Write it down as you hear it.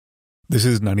This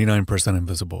is 99%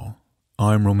 Invisible.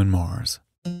 I'm Roman Mars.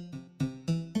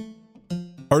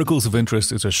 Articles of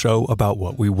Interest is a show about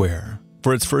what we wear.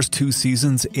 For its first 2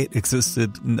 seasons, it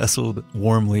existed nestled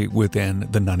warmly within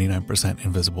the 99%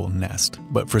 Invisible nest.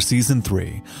 But for season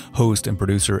 3, host and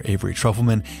producer Avery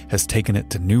Trufelman has taken it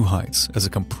to new heights as a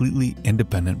completely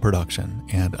independent production,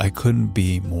 and I couldn't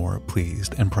be more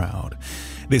pleased and proud.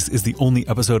 This is the only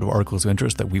episode of Articles of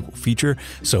Interest that we will feature,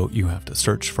 so you have to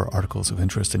search for Articles of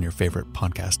Interest in your favorite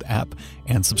podcast app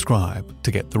and subscribe to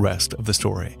get the rest of the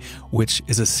story, which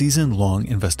is a season-long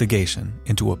investigation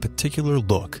into a particular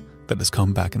look that has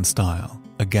come back in style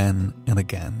again and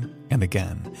again and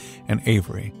again, and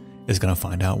Avery is going to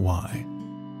find out why.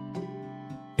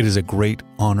 It is a great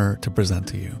honor to present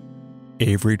to you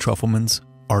Avery Trufelman's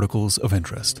Articles of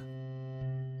Interest.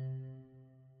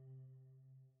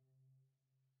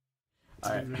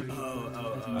 All right.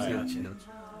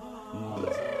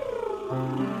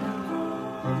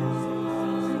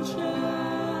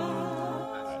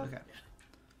 Okay.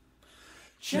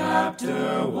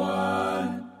 Chapter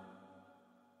 1.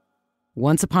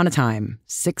 Once upon a time,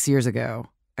 6 years ago,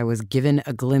 I was given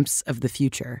a glimpse of the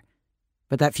future.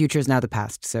 But that future is now the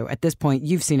past, so at this point,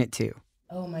 you've seen it too.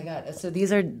 Oh my God. So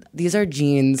these are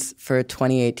jeans for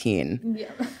 2018. Yeah.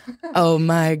 Oh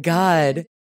my God.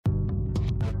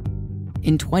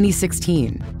 In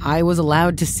 2016, I was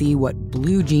allowed to see what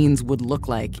blue jeans would look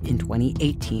like in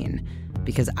 2018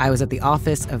 because I was at the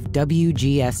office of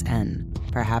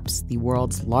WGSN, perhaps the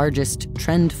world's largest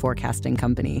trend forecasting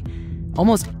company.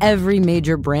 Almost every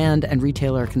major brand and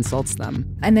retailer consults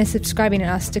them. And they're subscribing to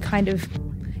us to kind of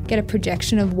get a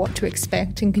projection of what to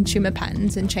expect in consumer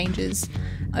patterns and changes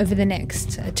over the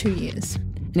next 2 years.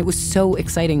 And it was so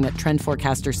exciting that trend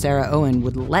forecaster Sarah Owen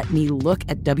would let me look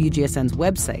at WGSN's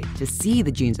website to see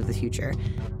the jeans of the future.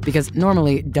 Because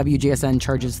normally, WGSN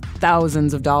charges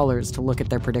thousands of dollars to look at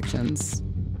their predictions.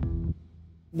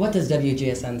 What does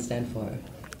WGSN stand for?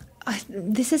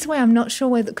 This is why I'm not sure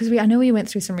whether, because I know we went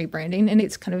through some rebranding and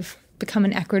it's kind of become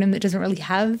an acronym that doesn't really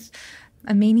have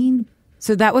a meaning.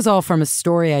 So that was all from a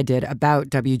story I did about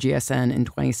WGSN in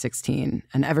 2016.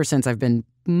 And ever since, I've been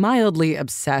mildly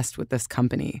obsessed with this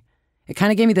company. It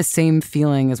kind of gave me the same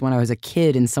feeling as when I was a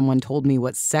kid and someone told me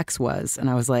what sex was.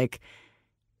 And I was like,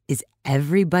 is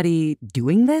everybody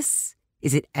doing this?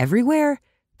 Is it everywhere?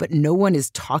 But no one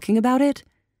is talking about it?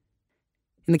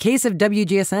 In the case of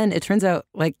WGSN, it turns out,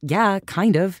 yeah,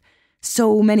 kind of.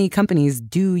 So many companies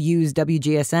do use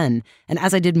WGSN. And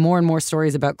as I did more and more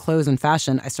stories about clothes and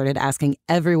fashion, I started asking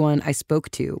everyone I spoke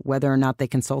to whether or not they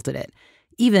consulted it.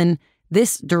 Even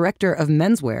this director of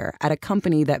menswear at a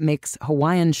company that makes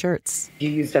Hawaiian shirts.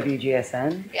 You use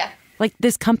WGSN? Yeah.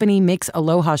 This company makes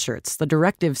Aloha shirts. The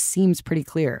directive seems pretty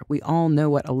clear. We all know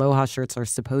what Aloha shirts are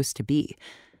supposed to be.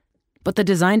 But the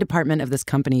design department of this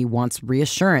company wants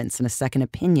reassurance and a second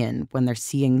opinion when they're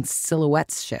seeing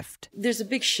silhouettes shift. There's a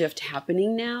big shift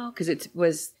happening now because it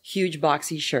was huge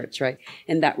boxy shirts, right?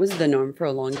 And that was the norm for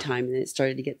a long time. And it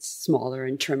started to get smaller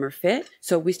and trimmer fit.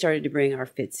 So we started to bring our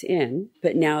fits in.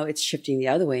 But now it's shifting the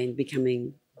other way and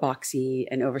becoming boxy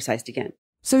and oversized again.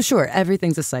 So sure,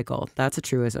 everything's a cycle. That's a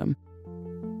truism.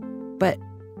 But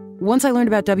once I learned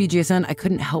about WGSN, I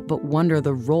couldn't help but wonder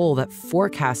the role that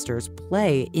forecasters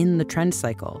play in the trend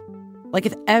cycle.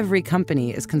 If every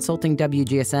company is consulting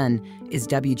WGSN, is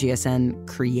WGSN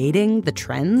creating the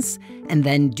trends? And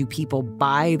then do people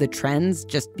buy the trends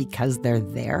just because they're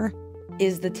there?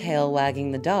 Is the tail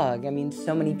wagging the dog?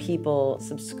 So many people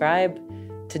subscribe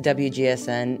to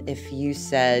WGSN. If you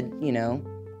said,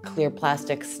 clear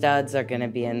plastic studs are going to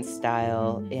be in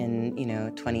style in,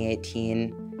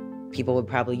 2018, people would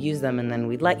probably use them, and then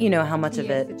we'd let you know how much of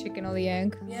it. The chicken or the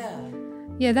egg. Yeah.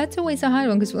 Yeah, that's always a hard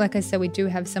one because, like I said, we do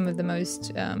have some of the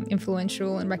most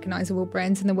influential and recognizable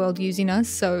brands in the world using us.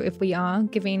 So if we are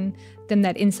giving them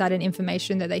that insight and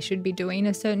information that they should be doing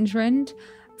a certain trend,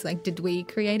 it's did we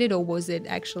create it or was it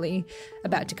actually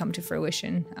about to come to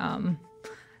fruition?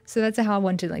 So that's a hard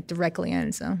one to directly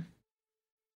answer.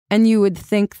 And you would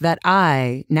think that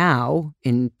I, now,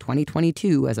 in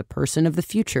 2022, as a person of the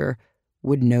future,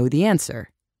 would know the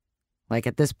answer.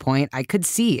 At this point, I could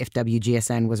see if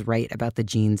WGSN was right about the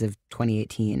jeans of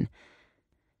 2018.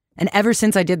 And ever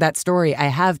since I did that story, I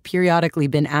have periodically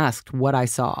been asked what I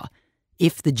saw,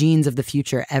 if the jeans of the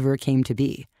future ever came to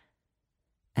be.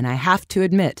 And I have to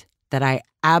admit that I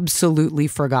absolutely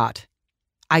forgot.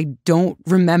 I don't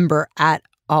remember at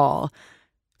all.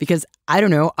 Because, I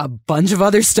don't know, a bunch of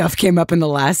other stuff came up in the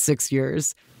last 6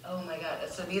 years. Oh my God.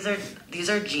 So these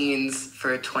are jeans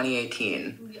for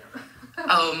 2018. Yeah.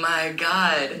 Oh my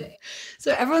God.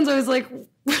 So everyone's always like,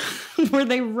 where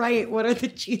they write what are the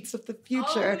genes of the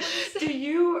future. Do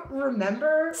you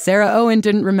remember? Sarah Owen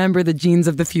didn't remember the genes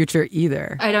of the future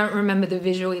either. I don't remember the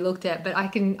visual we looked at, but I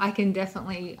can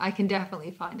definitely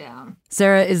find out.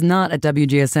 Sarah is not at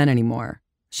WGSN anymore.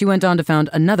 She went on to found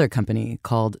another company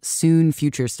called Soon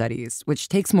Future Studies, which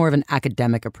takes more of an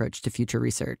academic approach to future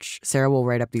research. Sarah will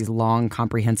write up these long,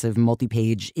 comprehensive,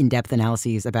 multi-page, in-depth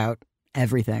analyses about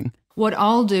everything. What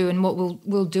I'll do and what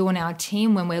we'll do on our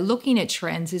team when we're looking at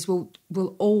trends is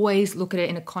we'll always look at it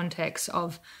in a context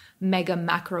of mega,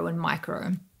 macro, and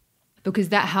micro, because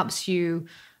that helps you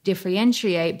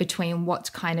differentiate between what's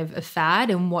kind of a fad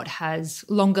and what has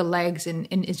longer legs and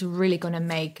is really going to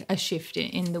make a shift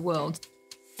in the world.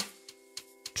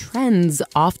 Trends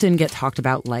often get talked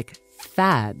about like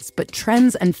fads, but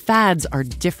trends and fads are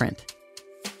different.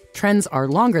 Trends are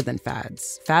longer than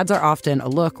fads. Fads are often a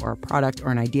look or a product or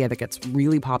an idea that gets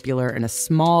really popular in a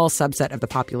small subset of the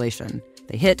population.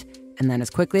 They hit, and then as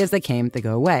quickly as they came, they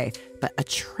go away. But a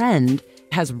trend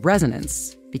has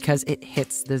resonance because it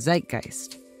hits the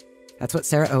zeitgeist. That's what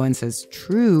Sarah Owen says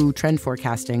true trend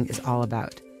forecasting is all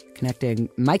about. Connecting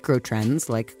micro trends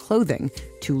like clothing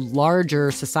to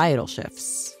larger societal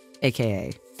shifts,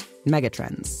 aka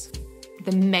megatrends.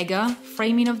 The mega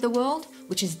framing of the world,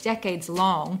 which is decades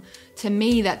long, to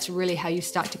me, that's really how you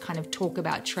start to kind of talk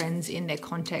about trends in their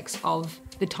context of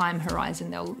the time horizon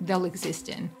they'll exist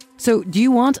in. So do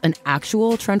you want an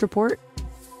actual trend report?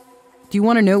 Do you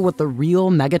want to know what the real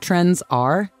megatrends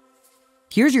are?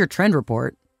 Here's your trend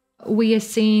report. We are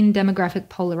seeing demographic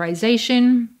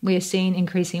polarization. We are seeing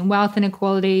increasing wealth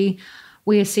inequality.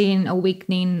 We are seeing a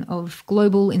weakening of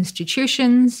global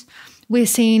institutions. We're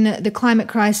seeing the climate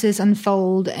crisis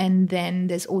unfold, and then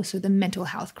there's also the mental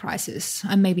health crisis.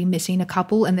 I'm maybe missing a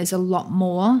couple, and there's a lot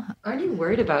more. Aren't you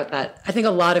worried about that? I think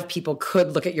a lot of people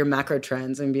could look at your macro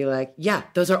trends and be like, yeah,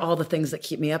 those are all the things that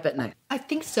keep me up at night. I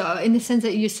think so, in the sense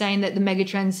that you're saying that the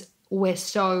megatrends, we're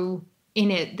so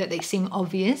in it that they seem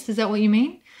obvious. Is that what you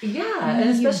mean? Yeah, and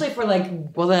especially if we're like,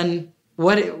 well then,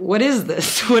 what is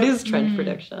this? What is trend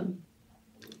prediction?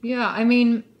 Yeah, I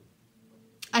mean,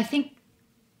 I think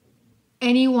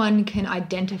anyone can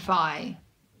identify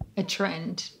a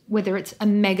trend, whether it's a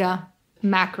mega,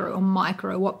 macro, or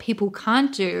micro. What people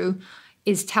can't do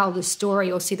is tell the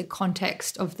story or see the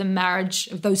context of the marriage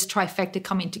of those trifecta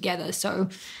coming together. So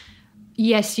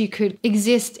yes, you could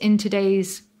exist in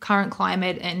today's current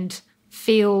climate and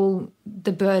feel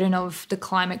the burden of the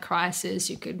climate crisis.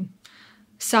 You could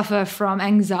suffer from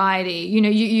anxiety. You know,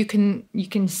 you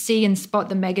can see and spot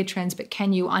the megatrends, but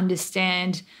can you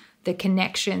understand the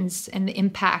connections and the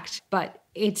impact? But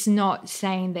it's not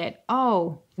saying that,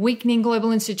 weakening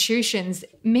global institutions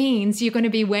means you're going to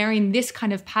be wearing this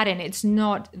kind of pattern. It's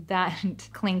not that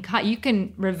clean cut. You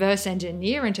can reverse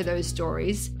engineer into those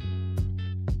stories.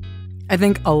 I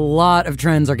think a lot of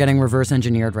trends are getting reverse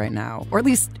engineered right now, or at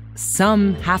least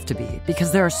some have to be,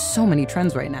 because there are so many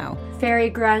trends right now.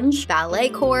 Fairy grunge, ballet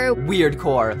core, weird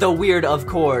core, the weird of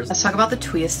cores. Let's talk about the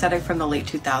twee aesthetic from the late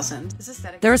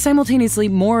 2000s. There are simultaneously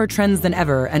more trends than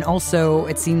ever, and also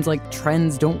it seems like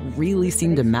trends don't really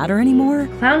seem to matter anymore.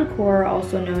 Clown core,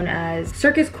 also known as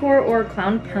circus core or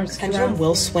clown punk. Pendulum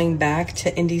will swing back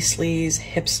to indie sleaze,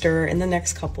 hipster in the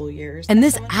next couple years. And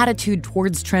this attitude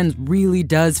towards trends really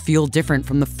does feel different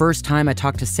from the first time I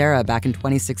talked to Sarah back in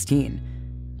 2016.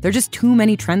 There are just too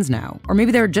many trends now. Or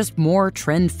maybe there are just more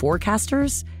trend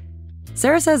forecasters.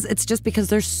 Sarah says it's just because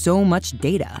there's so much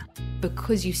data.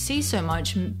 Because you see so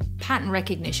much pattern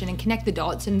recognition and connect the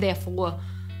dots, and therefore,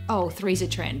 three's a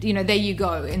trend. You know, there you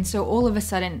go. And so all of a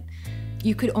sudden,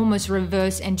 you could almost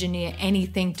reverse engineer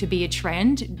anything to be a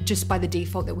trend just by the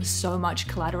default there was so much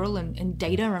collateral and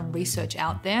data and research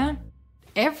out there.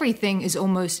 Everything is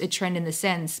almost a trend in the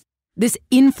sense. This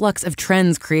influx of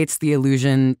trends creates the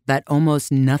illusion that almost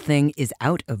nothing is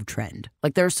out of trend.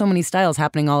 Like there are so many styles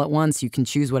happening all at once, you can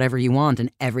choose whatever you want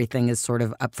and everything is sort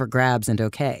of up for grabs and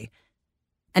okay.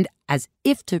 And as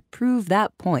if to prove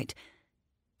that point,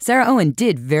 Sarah Owen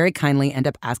did very kindly end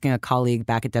up asking a colleague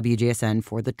back at WGSN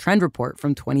for the trend report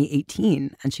from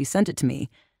 2018, and she sent it to me.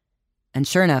 And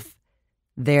sure enough,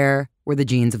 there were the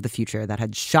genes of the future that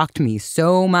had shocked me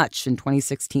so much in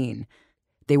 2016.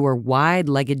 They were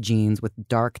wide-legged jeans with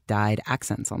dark dyed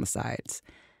accents on the sides.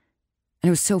 And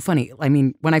it was so funny. I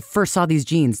mean, when I first saw these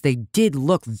jeans, they did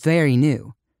look very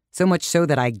new. So much so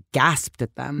that I gasped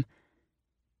at them.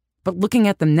 But looking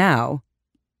at them now,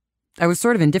 I was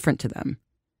sort of indifferent to them.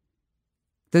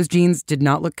 Those jeans did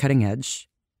not look cutting edge,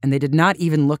 and they did not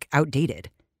even look outdated.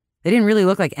 They didn't really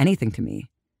look like anything to me.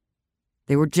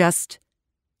 They were just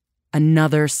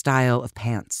another style of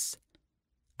pants.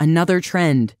 Another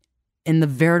trend in the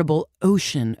veritable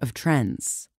ocean of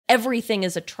trends. Everything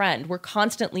is a trend. We're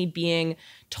constantly being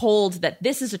told that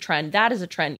this is a trend, that is a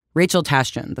trend. Rachel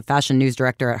Tashjian, the fashion news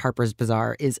director at Harper's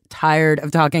Bazaar, is tired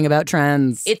of talking about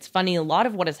trends. It's funny, a lot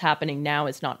of what is happening now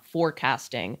is not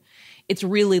forecasting. It's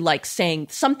really like saying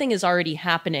something is already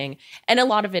happening. And a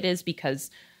lot of it is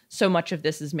because so much of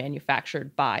this is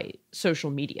manufactured by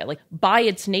social media. Like, by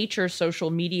its nature, social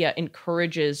media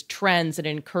encourages trends and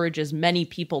encourages many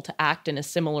people to act in a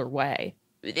similar way.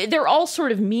 They're all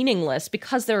sort of meaningless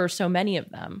because there are so many of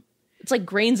them. It's like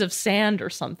grains of sand or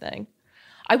something.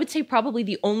 I would say probably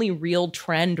the only real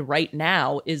trend right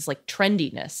now is like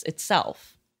trendiness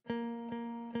itself.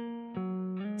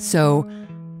 So,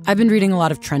 I've been reading a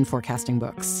lot of trend forecasting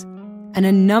books, and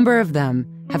a number of them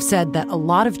have said that a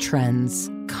lot of trends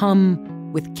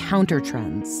come with counter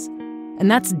trends. And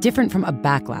that's different from a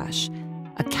backlash.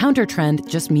 A counter trend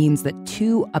just means that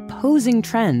two opposing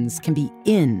trends can be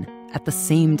in at the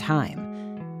same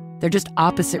time. They're just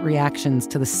opposite reactions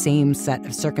to the same set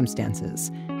of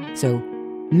circumstances. So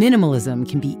minimalism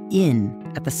can be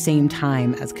in at the same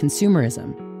time as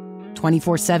consumerism.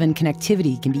 24/7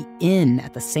 connectivity can be in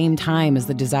at the same time as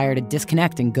the desire to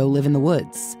disconnect and go live in the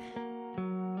woods.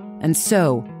 And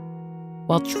so,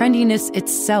 while trendiness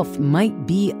itself might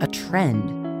be a trend,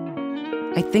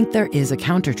 I think there is a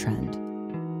counter trend.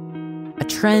 A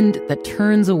trend that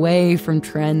turns away from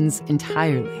trends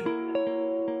entirely.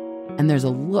 And there's a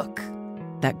look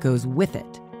that goes with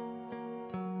it.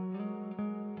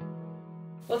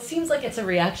 Well, it seems like it's a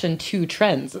reaction to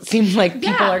trends. It seems like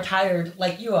people are tired,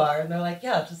 like you are, and they're like,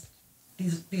 yeah, just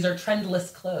these are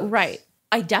trendless clothes. Right.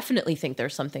 I definitely think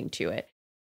there's something to it.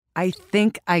 I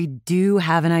think I do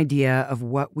have an idea of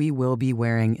what we will be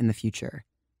wearing in the future.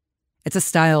 It's a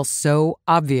style so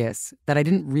obvious that I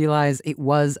didn't realize it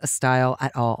was a style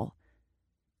at all.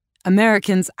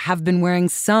 Americans have been wearing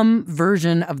some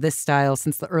version of this style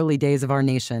since the early days of our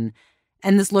nation,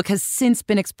 and this look has since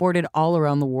been exported all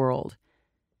around the world.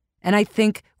 And I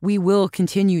think we will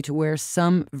continue to wear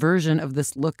some version of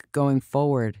this look going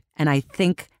forward, and I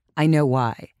think I know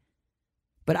why.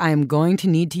 But I am going to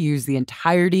need to use the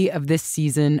entirety of this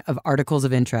season of Articles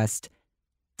of Interest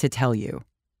to tell you.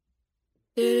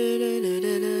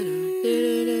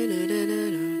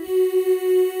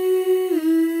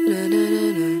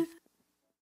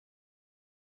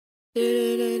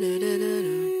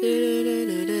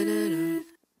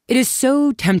 It is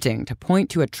so tempting to point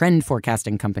to a trend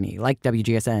forecasting company like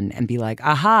WGSN and be like,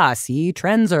 aha, see,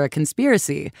 trends are a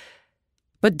conspiracy.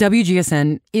 But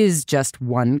WGSN is just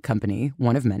one company,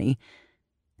 one of many.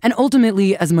 And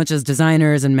ultimately, as much as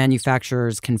designers and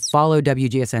manufacturers can follow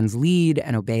WGSN's lead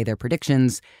and obey their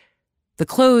predictions, the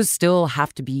clothes still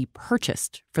have to be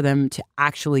purchased for them to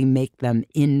actually make them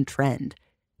in trend.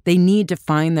 They need to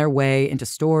find their way into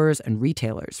stores and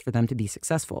retailers for them to be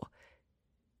successful.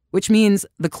 Which means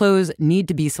the clothes need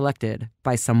to be selected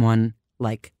by someone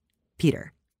like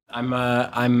Peter. I'm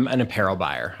an apparel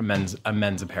buyer, a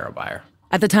men's apparel buyer.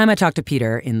 At the time I talked to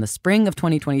Peter in the spring of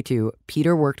 2022,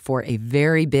 Peter worked for a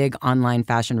very big online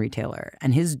fashion retailer,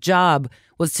 and his job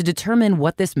was to determine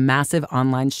what this massive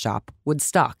online shop would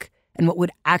stock and what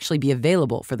would actually be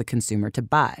available for the consumer to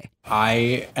buy.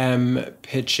 I am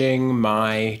pitching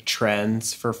my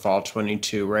trends for fall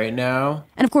 22 right now.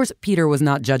 And of course, Peter was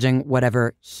not judging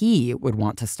whatever he would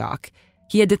want to stock.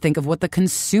 He had to think of what the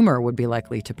consumer would be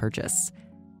likely to purchase.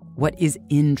 What is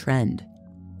in trend?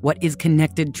 What is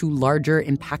connected to larger,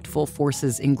 impactful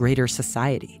forces in greater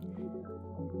society?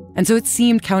 And so it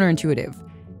seemed counterintuitive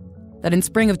that in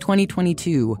spring of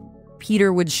 2022,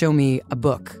 Peter would show me a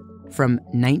book from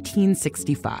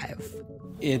 1965.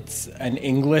 It's an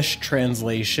English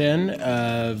translation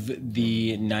of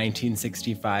the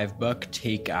 1965 book,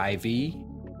 Take Ivy.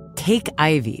 Take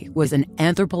Ivy was an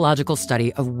anthropological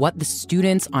study of what the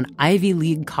students on Ivy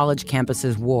League college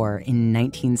campuses wore in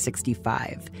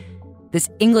 1965. This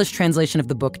English translation of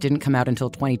the book didn't come out until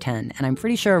 2010, and I'm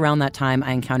pretty sure around that time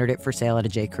I encountered it for sale at a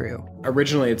J. Crew.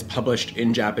 Originally, it's published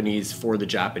in Japanese for the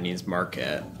Japanese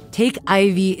market. Take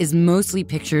Ivy is mostly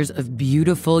pictures of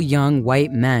beautiful young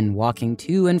white men walking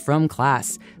to and from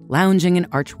class, lounging in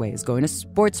archways, going to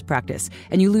sports practice,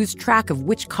 and you lose track of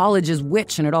which college is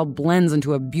which, and it all blends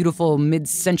into a beautiful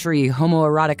mid-century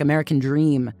homoerotic American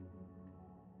dream.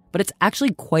 But it's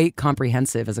actually quite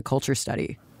comprehensive as a culture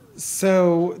study.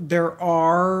 So there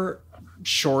are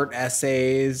short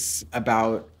essays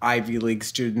about Ivy League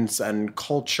students and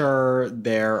culture.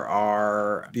 There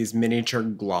are these miniature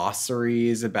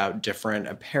glossaries about different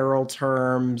apparel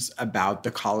terms, about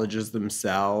the colleges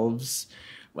themselves.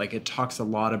 Like, it talks a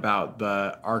lot about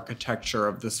the architecture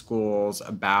of the schools,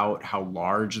 about how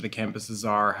large the campuses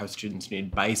are, how students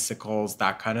need bicycles,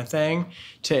 that kind of thing,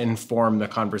 to inform the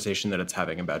conversation that it's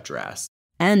having about dress.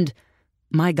 And,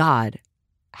 my God,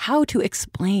 how to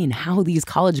explain how these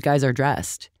college guys are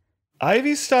dressed.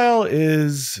 Ivy style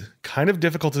is kind of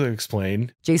difficult to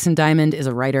explain. Jason Diamond is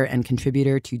a writer and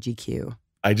contributor to GQ.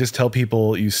 I just tell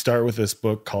people you start with this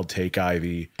book called Take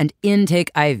Ivy. And in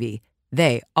Take Ivy,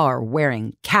 they are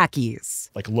wearing khakis.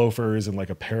 Like loafers and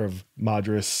like a pair of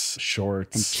Madras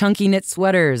shorts. And chunky knit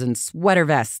sweaters and sweater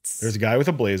vests. There's a guy with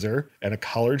a blazer and a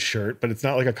collared shirt, but it's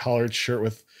not like a collared shirt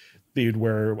that you'd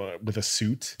wear with a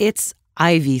suit. It's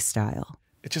Ivy style.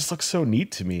 It just looks so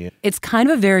neat to me. It's kind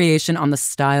of a variation on the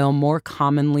style more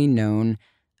commonly known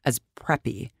as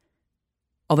preppy.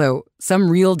 Although some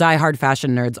real diehard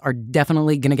fashion nerds are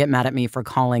definitely going to get mad at me for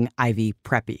calling Ivy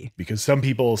preppy. Because some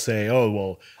people say, oh,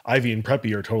 well, Ivy and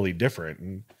preppy are totally different.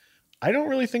 And I don't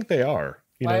really think they are.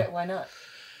 Why not?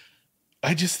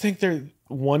 I just think they're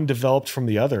one developed from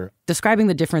the other. Describing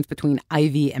the difference between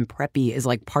Ivy and preppy is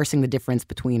like parsing the difference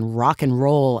between rock and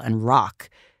roll and rock.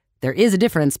 There is a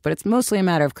difference, but it's mostly a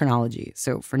matter of chronology.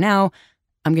 So for now,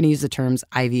 I'm going to use the terms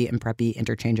Ivy and preppy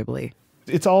interchangeably.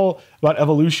 It's all about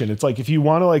evolution. It's like if you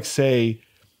want to like say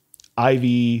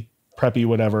Ivy, preppy,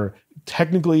 whatever,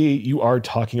 technically you are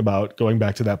talking about going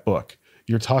back to that book.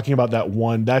 You're talking about that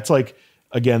one. That's like,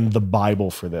 again, the Bible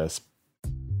for this.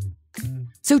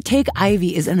 So Take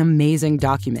Ivy is an amazing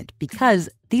document because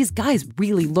these guys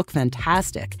really look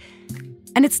fantastic.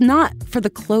 And it's not for the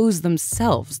clothes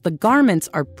themselves. The garments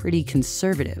are pretty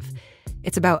conservative.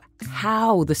 It's about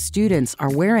how the students are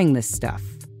wearing this stuff.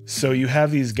 So you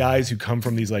have these guys who come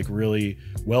from these like really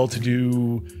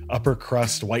well-to-do upper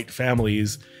crust white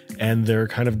families, and they're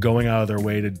kind of going out of their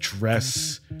way to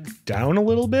dress down a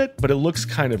little bit, but it looks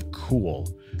kind of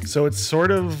cool. So it's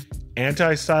sort of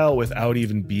anti-style without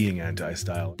even being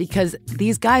anti-style. Because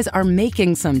these guys are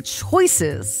making some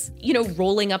choices. You know,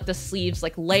 rolling up the sleeves,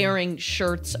 like layering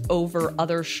shirts over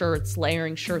other shirts,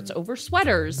 layering shirts over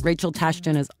sweaters. Rachel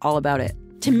Tashton is all about it.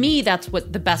 To me, that's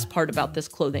what the best part about this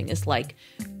clothing is, like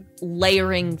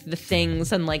layering the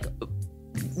things and like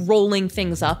rolling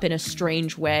things up in a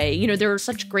strange way. You know, there are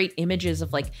such great images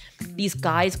of like these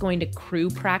guys going to crew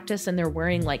practice and they're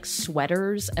wearing like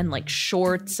sweaters and like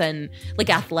shorts and like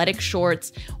athletic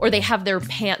shorts, or they have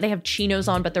they have chinos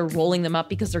on, but they're rolling them up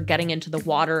because they're getting into the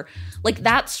water. Like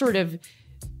that sort of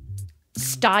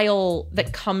style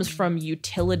that comes from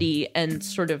utility and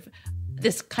sort of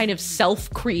this kind of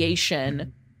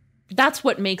self-creation. That's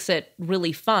what makes it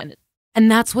really fun. And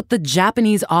that's what the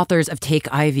Japanese authors of Take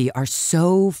Ivy are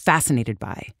so fascinated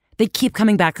by. They keep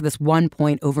coming back to this one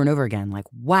point over and over again, like,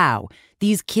 wow,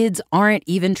 these kids aren't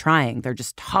even trying. They're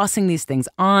just tossing these things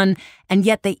on, and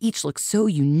yet they each look so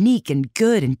unique and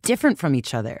good and different from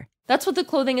each other. That's what the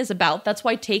clothing is about. That's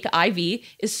why Take Ivy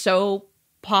is so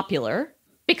popular,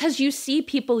 because you see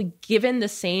people given the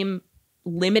same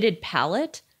limited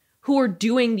palette who are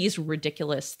doing these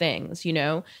ridiculous things, you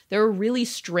know? There are really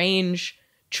strange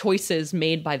choices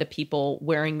made by the people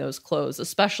wearing those clothes,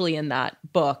 especially in that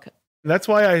book. That's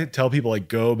why I tell people, like,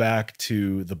 go back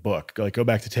to the book, like go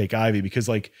back to Take Ivy, because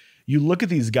like you look at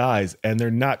these guys and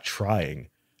they're not trying.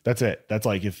 That's it. That's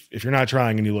like, if you're not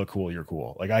trying and you look cool, you're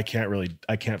cool. Like I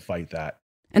can't fight that.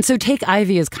 And so Take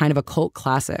Ivy is kind of a cult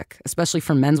classic, especially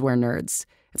for menswear nerds.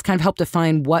 It's kind of helped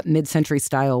define what mid-century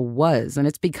style was, and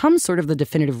it's become sort of the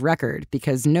definitive record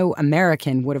because no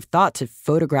American would have thought to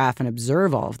photograph and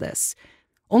observe all of this.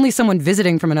 Only someone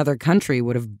visiting from another country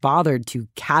would have bothered to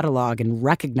catalog and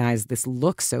recognize this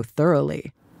look so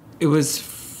thoroughly. It was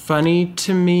funny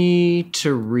to me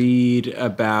to read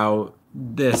about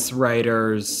this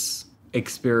writer's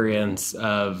experience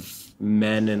of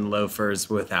men in loafers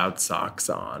without socks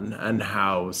on and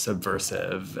how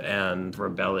subversive and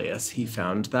rebellious he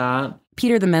found that.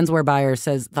 Peter, the menswear buyer,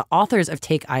 says the authors of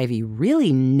Take Ivy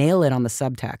really nail it on the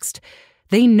subtext.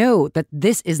 They know that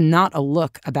this is not a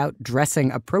look about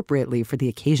dressing appropriately for the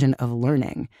occasion of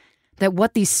learning, that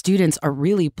what these students are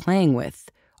really playing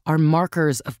with are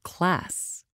markers of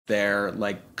class. They're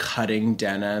like cutting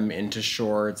denim into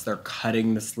shorts, they're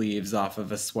cutting the sleeves off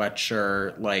of a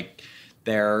sweatshirt, like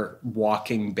they're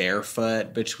walking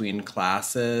barefoot between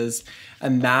classes.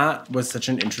 And that was such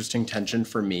an interesting tension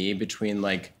for me between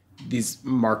like these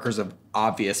markers of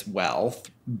obvious wealth,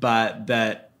 but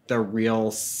that the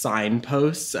real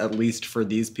signposts, at least for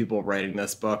these people writing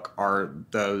this book, are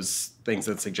those things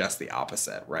that suggest the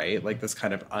opposite, right? Like this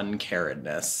kind of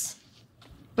uncaredness.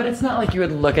 But it's not like you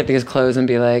would look at these clothes and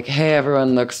be like, hey,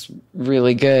 everyone looks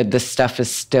really good. This stuff is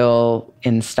still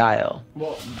in style.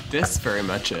 Well, this very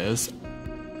much is.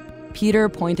 Peter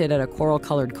pointed at a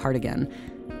coral-colored cardigan.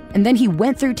 And then he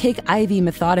went through Take Ivy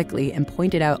methodically and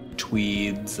pointed out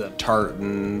tweeds,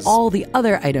 tartans, all the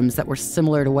other items that were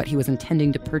similar to what he was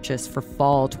intending to purchase for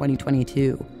fall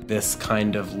 2022. This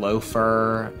kind of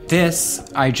loafer. This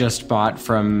I just bought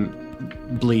from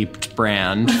Bleeped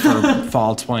brand for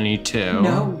fall 22.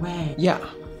 No way. Yeah.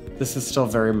 This is still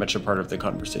very much a part of the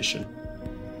conversation.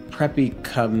 Preppy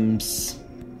comes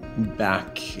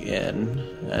back in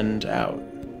and out.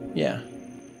 Yeah.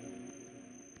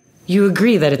 You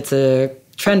agree that it's a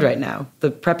trend right now, the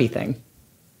preppy thing?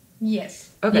 Yes.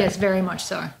 Okay. Yes, very much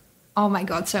so. Oh my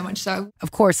God, so much so.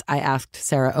 Of course, I asked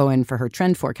Sarah Owen for her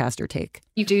trend forecaster take.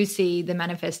 You do see the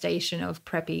manifestation of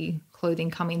preppy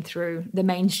clothing coming through the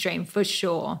mainstream for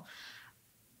sure.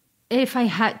 If I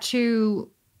had to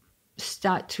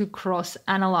start to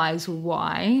cross-analyze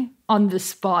why on the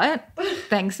spot,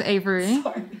 thanks, Avery.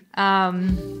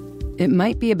 It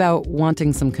might be about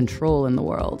wanting some control in the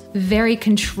world. Very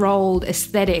controlled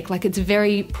aesthetic, like it's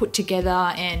very put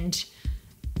together, and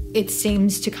it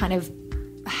seems to kind of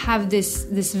have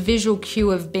this visual cue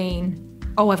of being,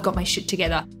 oh, I've got my shit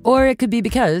together. Or it could be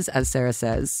because, as Sarah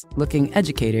says, looking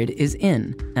educated is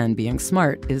in and being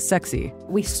smart is sexy.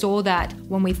 We saw that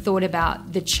when we thought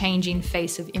about the changing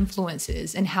face of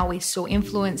influencers and how we saw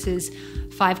influencers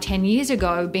 5-10 years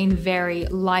ago being very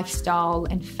lifestyle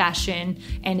and fashion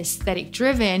and aesthetic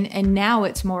driven, and now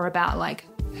it's more about like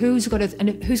who's got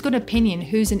an opinion,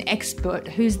 who's an expert,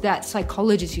 who's that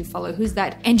psychologist you follow, who's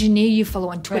that engineer you follow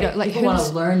on Twitter. Right. Like people want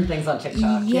to learn things on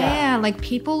TikTok. Yeah, like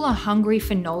people are hungry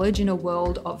for knowledge in a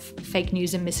world of fake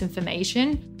news and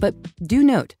misinformation. But do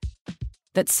note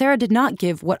that Sarah did not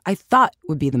give what I thought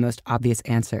would be the most obvious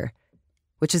answer,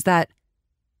 which is that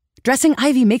dressing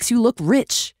Ivy makes you look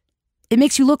rich. It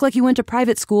makes you look like you went to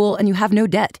private school and you have no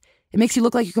debt. It makes you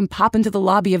look like you can pop into the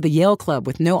lobby of the Yale Club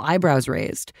with no eyebrows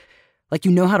raised. Like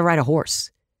you know how to ride a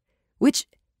horse, which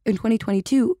in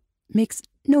 2022 makes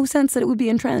no sense that it would be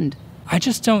in trend. I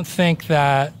just don't think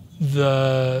that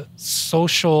the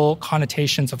social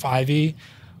connotations of Ivy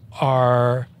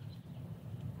are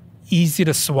easy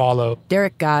to swallow.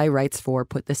 Derek Guy writes for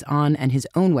Put This On and his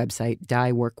own website,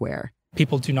 Dye Workwear.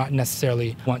 People do not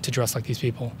necessarily want to dress like these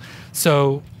people.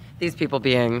 So these people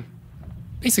being?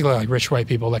 Basically like rich white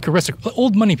people, like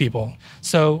old money people.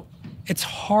 So it's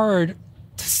hard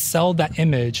to sell that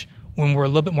image when we're a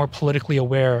little bit more politically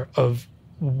aware of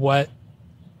what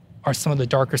are some of the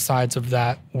darker sides of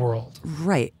that world.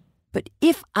 Right. But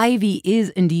if Ivy is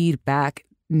indeed back,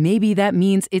 maybe that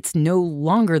means it's no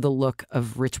longer the look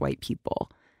of rich white people.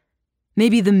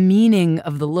 Maybe the meaning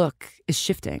of the look is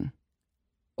shifting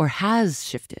or has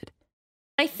shifted.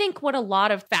 I think what a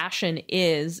lot of fashion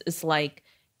is like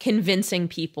convincing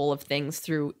people of things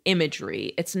through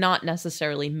imagery. It's not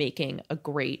necessarily making a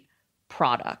great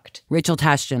product. Rachel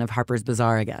Tashjian of Harper's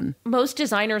Bazaar again. Most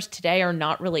designers today are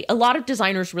not really, a lot of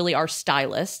designers really are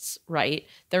stylists, right?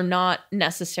 They're not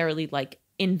necessarily like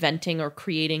inventing or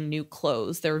creating new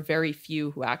clothes. There are very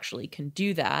few who actually can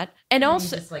do that. And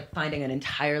also just like finding an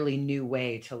entirely new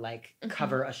way to like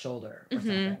cover a shoulder or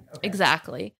something. Okay.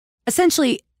 Exactly.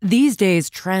 Essentially, these days,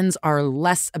 trends are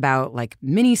less about like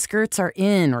mini skirts are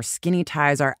in or skinny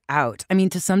ties are out. I mean,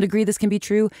 to some degree, this can be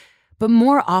true, but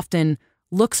more often,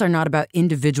 looks are not about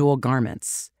individual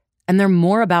garments, and they're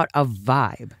more about a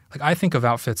vibe. Like I think of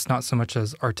outfits not so much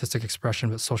as artistic expression,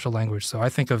 but social language. So I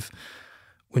think of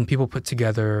when people put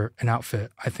together an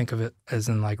outfit, I think of it as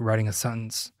in like writing a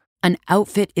sentence. An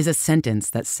outfit is a sentence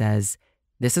that says,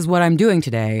 this is what I'm doing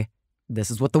today.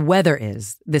 This is what the weather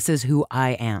is. This is who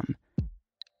I am.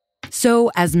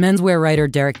 So as menswear writer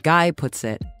Derek Guy puts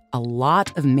it, a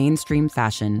lot of mainstream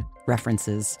fashion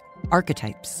references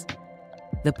archetypes.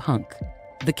 The punk,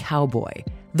 the cowboy,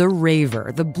 the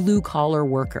raver, the blue-collar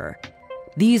worker.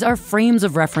 These are frames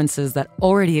of references that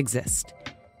already exist.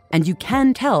 And you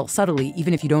can tell subtly,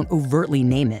 even if you don't overtly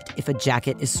name it, if a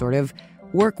jacket is sort of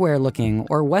workwear-looking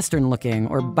or Western-looking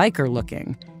or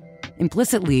biker-looking.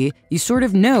 Implicitly, you sort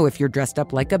of know if you're dressed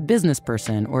up like a business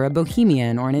person or a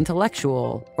bohemian or an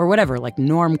intellectual or whatever, like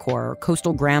normcore or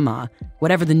coastal grandma,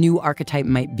 whatever the new archetype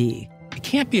might be. It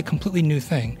can't be a completely new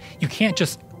thing. You can't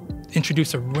just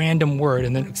introduce a random word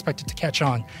and then expect it to catch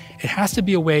on. It has to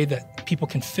be a way that people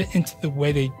can fit into the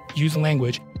way they use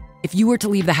language. If you were to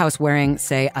leave the house wearing,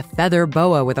 say, a feather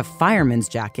boa with a fireman's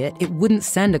jacket, it wouldn't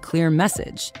send a clear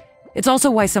message. It's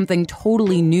also why something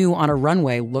totally new on a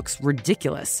runway looks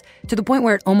ridiculous, to the point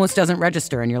where it almost doesn't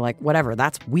register and you're like, whatever,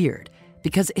 that's weird.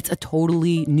 Because it's a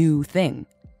totally new thing.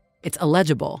 It's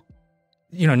illegible.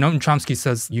 You know, Noam Chomsky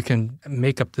says you can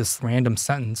make up this random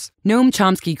sentence. Noam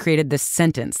Chomsky created this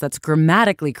sentence that's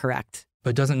grammatically correct,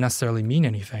 but doesn't necessarily mean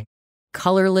anything.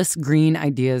 colorless green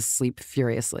ideas sleep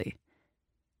furiously.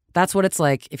 That's what it's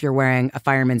like if you're wearing a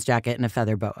fireman's jacket and a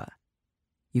feather boa.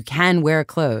 You can wear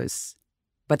clothes,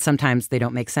 but sometimes they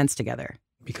don't make sense together.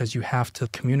 Because you have to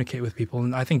communicate with people.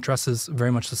 And I think dress is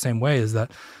very much the same way, is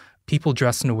that people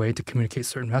dress in a way to communicate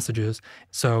certain messages.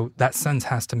 So that sense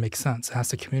has to make sense. It has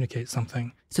to communicate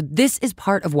something. So this is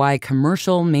part of why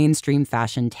commercial mainstream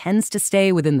fashion tends to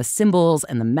stay within the symbols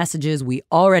and the messages we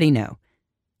already know.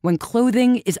 When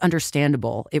clothing is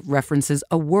understandable, it references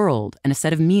a world and a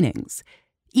set of meanings,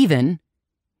 even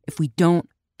if we don't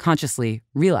consciously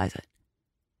realize it.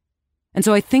 And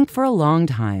so I think for a long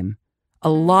time, a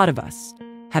lot of us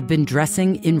have been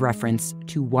dressing in reference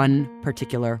to one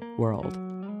particular world.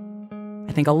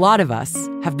 I think a lot of us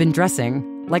have been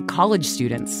dressing like college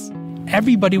students.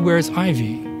 Everybody wears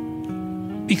ivy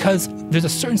because there's a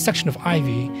certain section of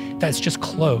ivy that's just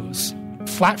clothes.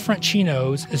 Flat front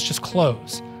chinos is just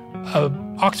clothes. A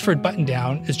Oxford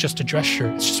button-down is just a dress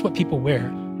shirt. It's just what people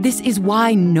wear. This is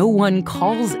why no one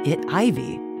calls it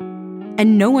ivy.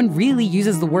 And no one really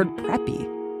uses the word preppy.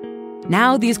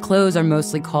 Now these clothes are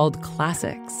mostly called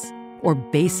classics or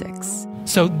basics.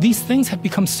 So these things have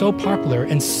become so popular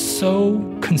and so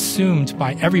consumed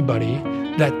by everybody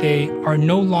that they are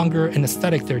no longer an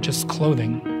aesthetic, they're just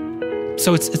clothing.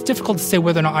 So it's difficult to say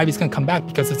whether or not ivy's going to come back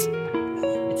because it's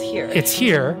here. It's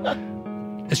here.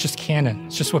 It's just canon.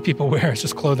 It's just what people wear. It's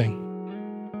just clothing.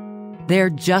 They're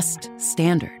just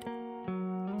standard.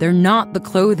 They're not the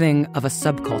clothing of a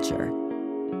subculture.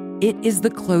 It is the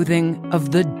clothing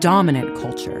of the dominant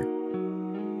culture.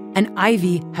 And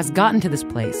ivy has gotten to this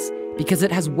place because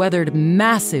it has weathered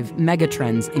massive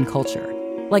megatrends in culture.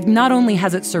 Like, not only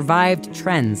has it survived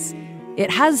trends, it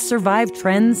has survived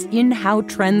trends in how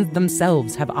trends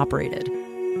themselves have operated.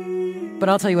 But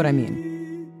I'll tell you what I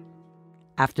mean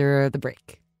after the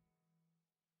break.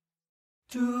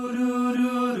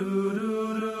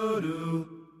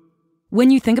 When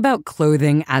you think about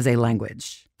clothing as a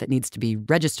language that needs to be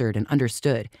registered and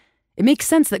understood, it makes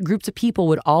sense that groups of people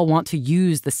would all want to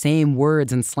use the same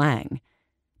words and slang,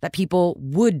 that people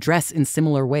would dress in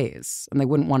similar ways, and they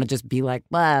wouldn't want to just be like,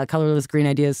 colorless green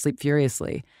ideas sleep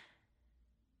furiously.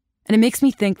 And it makes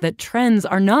me think that trends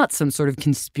are not some sort of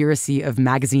conspiracy of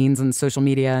magazines and social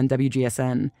media and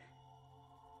WGSN.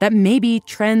 That maybe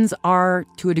trends are,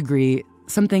 to a degree,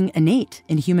 something innate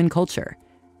in human culture.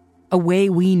 A way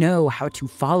we know how to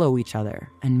follow each other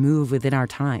and move within our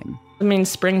time. I mean,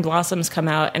 spring blossoms come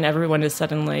out and everyone is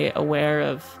suddenly aware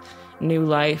of new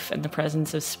life and the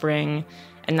presence of spring,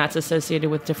 and that's associated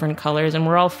with different colors. And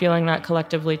we're all feeling that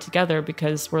collectively together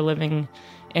because we're living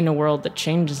in a world that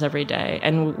changes every day,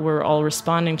 and we're all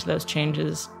responding to those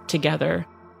changes together.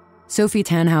 Sophie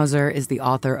Tannhauser is the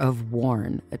author of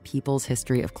Worn, A People's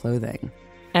History of Clothing.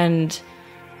 And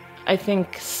I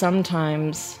think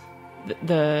sometimes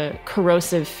the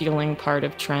corrosive feeling part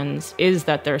of trends is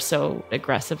that they're so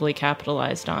aggressively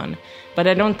capitalized on. But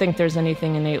I don't think there's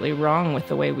anything innately wrong with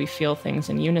the way we feel things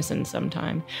in unison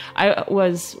sometime. I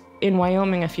was in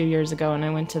Wyoming a few years ago and I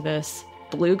went to this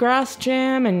bluegrass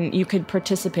jam and you could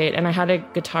participate, and I had a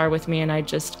guitar with me and I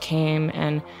just came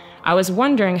and I was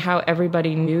wondering how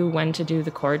everybody knew when to do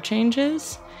the chord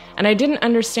changes. And I didn't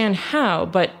understand how,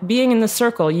 but being in the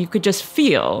circle, you could just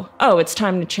feel, oh, it's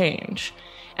time to change.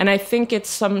 And I think it's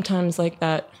sometimes like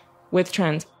that with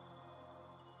trends.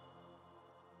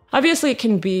 Obviously, it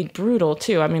can be brutal,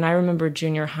 too. I mean, I remember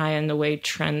junior high and the way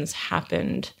trends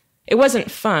happened. It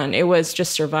wasn't fun. It was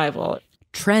just survival.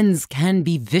 Trends can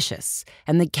be vicious,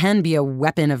 and they can be a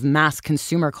weapon of mass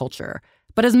consumer culture.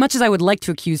 But as much as I would like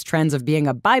to accuse trends of being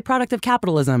a byproduct of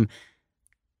capitalism,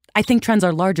 I think trends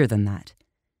are larger than that.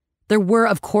 There were,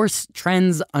 of course,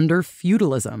 trends under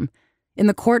feudalism. In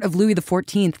the court of Louis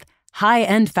XIV,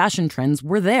 high-end fashion trends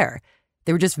were there.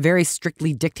 They were just very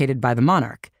strictly dictated by the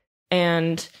monarch.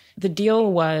 And the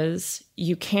deal was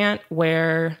you can't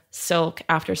wear silk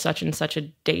after such and such a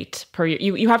date per year.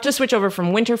 You have to switch over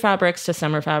from winter fabrics to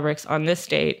summer fabrics on this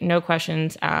date, no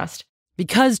questions asked.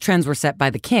 Because trends were set by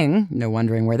the king, no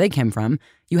wondering where they came from,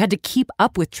 you had to keep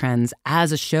up with trends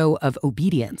as a show of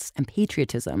obedience and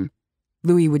patriotism.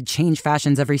 Louis would change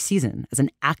fashions every season as an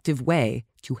active way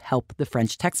to help the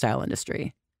French textile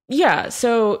industry. Yeah,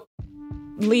 so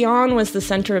Lyon was the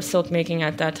center of silk making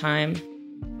at that time.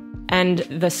 And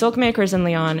the silk makers in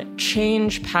Lyon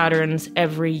change patterns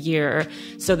every year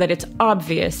so that it's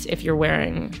obvious if you're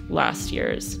wearing last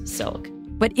year's silk.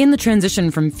 But in the transition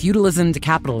from feudalism to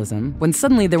capitalism, when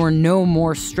suddenly there were no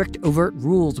more strict overt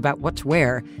rules about what to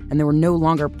wear, and there were no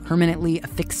longer permanently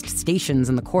affixed stations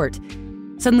in the court,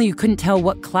 suddenly you couldn't tell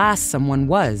what class someone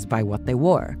was by what they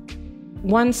wore.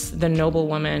 once the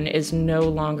noblewoman is no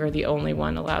longer the only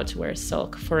one allowed to wear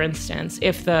silk, for instance,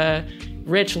 if the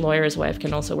rich lawyer's wife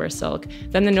can also wear silk,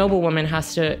 then the noblewoman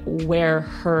has to wear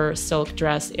her silk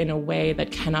dress in a way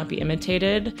that cannot be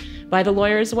imitated by the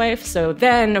lawyer's wife. So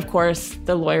then, of course,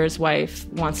 the lawyer's wife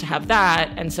wants to have that,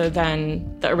 and so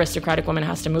then the aristocratic woman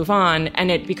has to move on,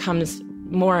 and it becomes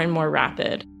more and more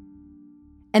rapid.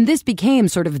 And this became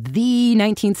sort of the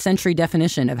 19th century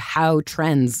definition of how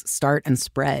trends start and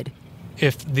spread.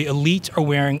 If the elite are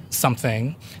wearing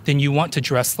something, then you want to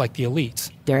dress like the elite.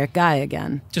 Derek Guy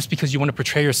again. Just because you want to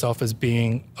portray yourself as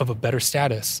being of a better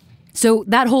status. So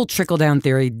that whole trickle-down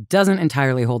theory doesn't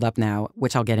entirely hold up now,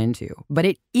 which I'll get into. But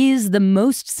it is the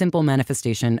most simple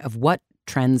manifestation of what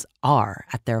trends are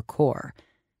at their core,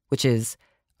 which is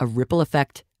a ripple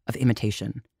effect of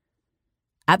imitation.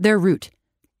 At their root,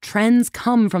 trends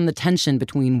come from the tension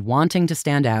between wanting to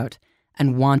stand out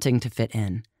and wanting to fit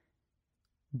in.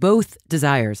 Both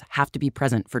desires have to be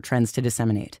present for trends to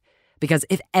disseminate. Because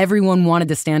if everyone wanted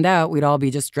to stand out, we'd all be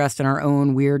just dressed in our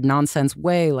own weird nonsense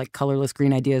way, like colorless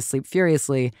green ideas sleep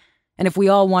furiously. And if we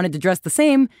all wanted to dress the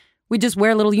same, we'd just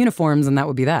wear little uniforms and that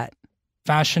would be that.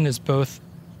 Fashion is both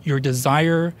your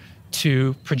desire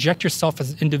to project yourself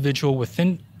as an individual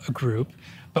within a group,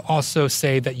 but also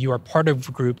say that you are part of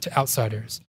a group to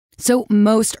outsiders. So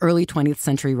most early 20th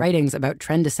century writings about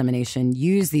trend dissemination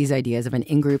use these ideas of an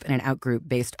in-group and an out-group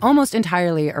based almost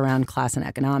entirely around class and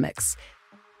economics.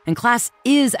 And class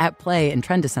is at play in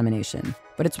trend dissemination,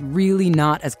 but it's really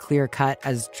not as clear-cut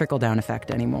as trickle-down effect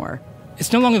anymore.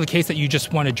 It's no longer the case that you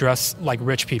just want to dress like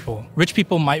rich people. Rich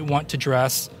people might want to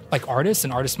dress like artists,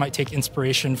 and artists might take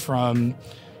inspiration from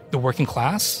the working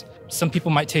class. Some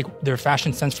people might take their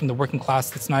fashion sense from the working class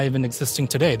that's not even existing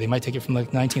today. They might take it from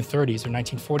like 1930s or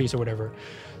 1940s or whatever.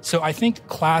 So I think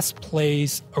class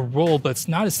plays a role, but it's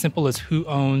not as simple as who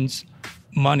owns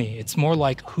money. It's more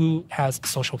like who has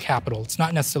social capital. It's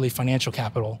not necessarily financial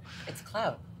capital. It's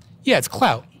clout. Yeah, it's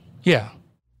clout. Yeah.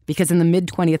 Because in the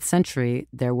mid-20th century,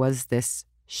 there was this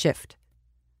shift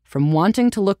from wanting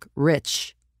to look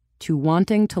rich to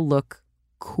wanting to look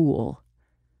cool.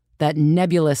 That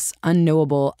nebulous,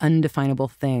 unknowable, undefinable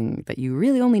thing that you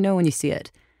really only know when you see it.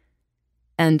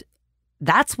 And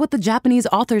that's what the Japanese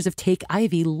authors of Take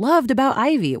Ivy loved about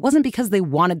Ivy. It wasn't because they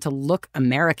wanted to look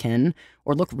American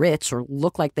or look rich or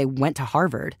look like they went to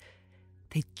Harvard.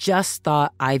 They just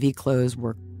thought Ivy clothes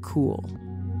were cool.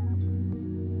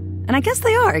 And I guess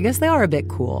they are. I guess they are a bit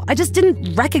cool. I just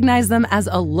didn't recognize them as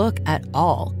a look at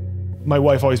all. My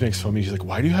wife always makes fun of me. She's like,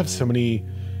 why do you have so many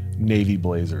navy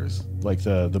blazers, like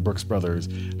the Brooks Brothers?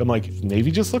 I'm like,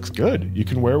 navy just looks good. You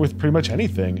can wear it with pretty much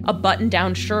anything. A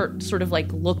button-down shirt sort of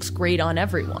like looks great on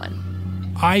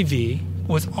everyone. Ivy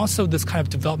was also this kind of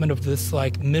development of this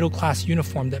like middle-class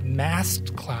uniform that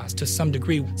masked class to some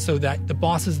degree so that the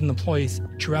bosses and employees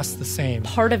dress the same.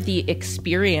 Part of the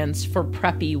experience for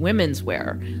preppy women's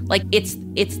wear, like it's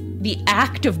the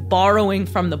act of borrowing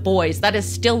from the boys that is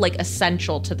still like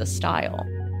essential to the style.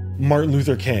 Martin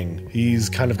Luther King, he's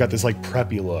kind of got this like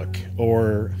preppy look.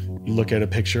 Or you look at a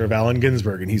picture of Allen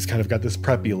Ginsberg and he's kind of got this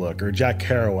preppy look. Or Jack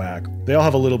Kerouac. They all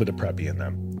have a little bit of preppy in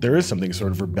them. There is something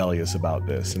sort of rebellious about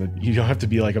this. And you don't have to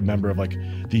be like a member of like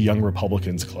the Young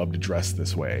Republicans Club to dress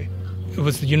this way. It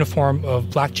was the uniform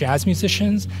of black jazz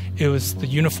musicians. It was the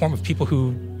uniform of people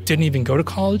who didn't even go to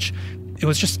college. It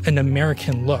was just an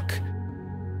American look.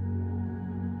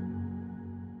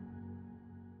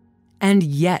 And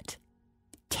yet,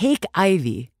 Take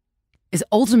Ivy is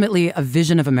ultimately a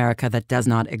vision of America that does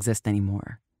not exist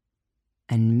anymore.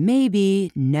 And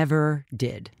maybe never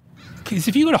did. Because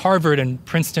if you go to Harvard and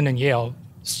Princeton and Yale,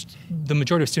 the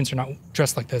majority of students are not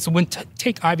dressed like this. When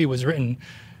Take Ivy was written,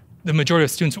 the majority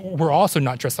of students were also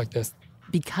not dressed like this.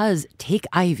 Because Take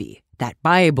Ivy, that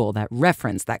Bible, that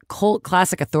reference, that cult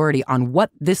classic authority on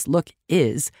what this look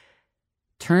is,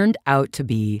 turned out to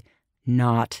be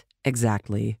not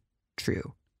exactly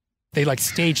true. They like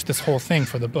staged this whole thing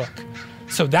for the book.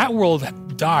 So that world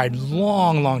died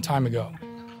long, long time ago.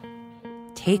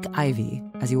 Take Ivy,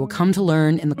 as you will come to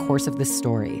learn in the course of this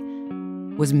story,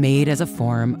 was made as a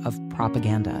form of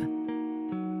propaganda.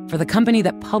 For the company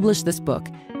that published this book,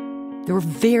 there were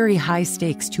very high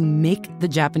stakes to make the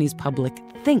Japanese public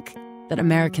think that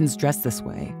Americans dress this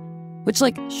way. Which,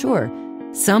 like, sure,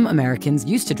 some Americans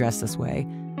used to dress this way,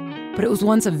 but it was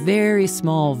once a very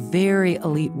small, very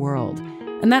elite world.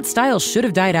 And that style should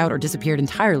have died out or disappeared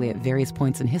entirely at various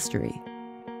points in history.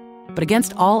 But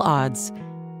against all odds,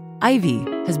 Ivy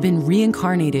has been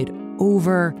reincarnated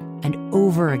over and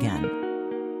over again,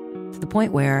 to the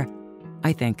point where,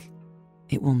 I think,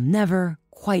 it will never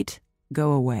quite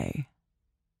go away.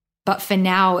 But for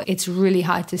now, it's really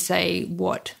hard to say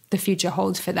what the future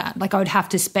holds for that. Like I would have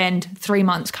to spend 3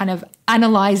 months kind of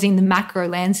analyzing the macro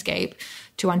landscape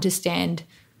to understand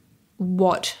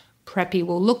what preppy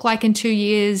will look like in 2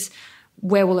 years,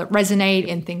 where will it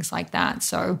resonate, and things like that.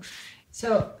 So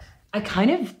I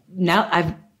kind of now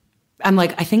I'm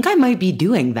like, I think I might be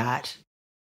doing that.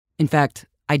 In fact,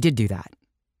 I did do that.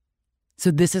 So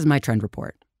this is my trend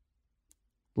report.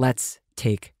 Let's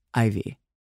take Ivy.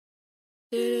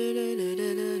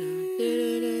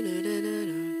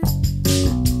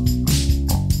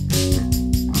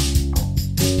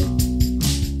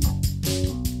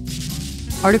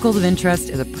 Articles of Interest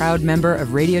is a proud member of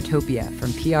Radiotopia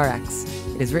from PRX.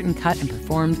 It is written, cut, and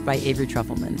performed by Avery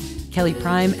Trufelman. Kelly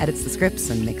Prime edits the scripts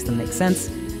and makes them make sense.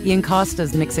 Ian Koss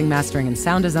does mixing, mastering, and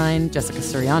sound design. Jessica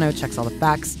Suriano checks all the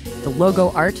facts. The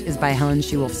logo art is by Helen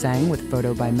Shewolf-Sang with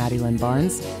photo by Maddie Lynn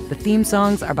Barnes. The theme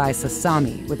songs are by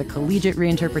Sasami with a collegiate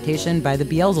reinterpretation by the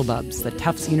Beelzebubs, the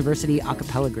Tufts University a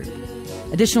cappella group.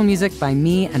 Additional music by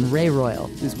me and Ray Royal,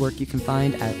 whose work you can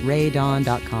find at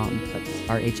raydawn.com. That's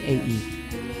RHAE.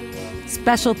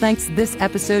 Special thanks this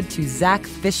episode to Zach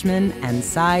Fishman and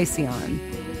Sai Sion.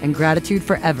 And gratitude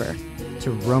forever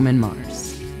to Roman Mars.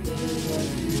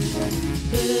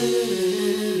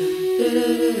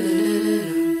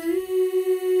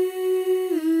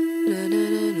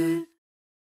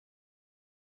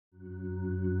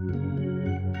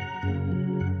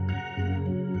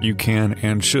 You can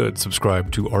and should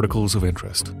subscribe to Articles of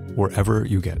Interest wherever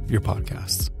you get your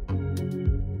podcasts.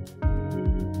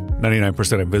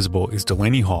 99% Invisible is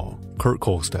Delaney Hall, Kurt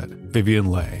Kolstedt,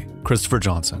 Vivian Leigh, Christopher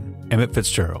Johnson, Emmett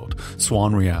Fitzgerald,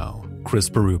 Swan Rial, Chris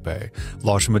Barupe,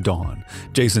 Lashma Dawn,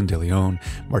 Jason DeLeon,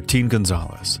 Martin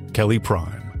Gonzalez, Kelly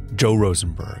Prime, Joe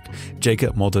Rosenberg,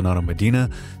 Jacob Maldonado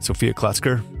Medina, Sophia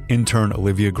Klatzker, intern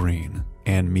Olivia Green,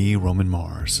 and me, Roman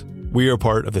Mars. We are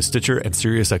part of the Stitcher and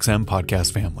SiriusXM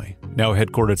podcast family, now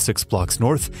headquartered 6 blocks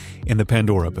north in the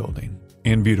Pandora Building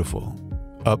in beautiful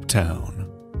Uptown,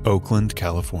 Oakland,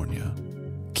 California.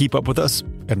 Keep up with us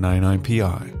at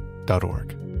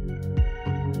 99pi.org.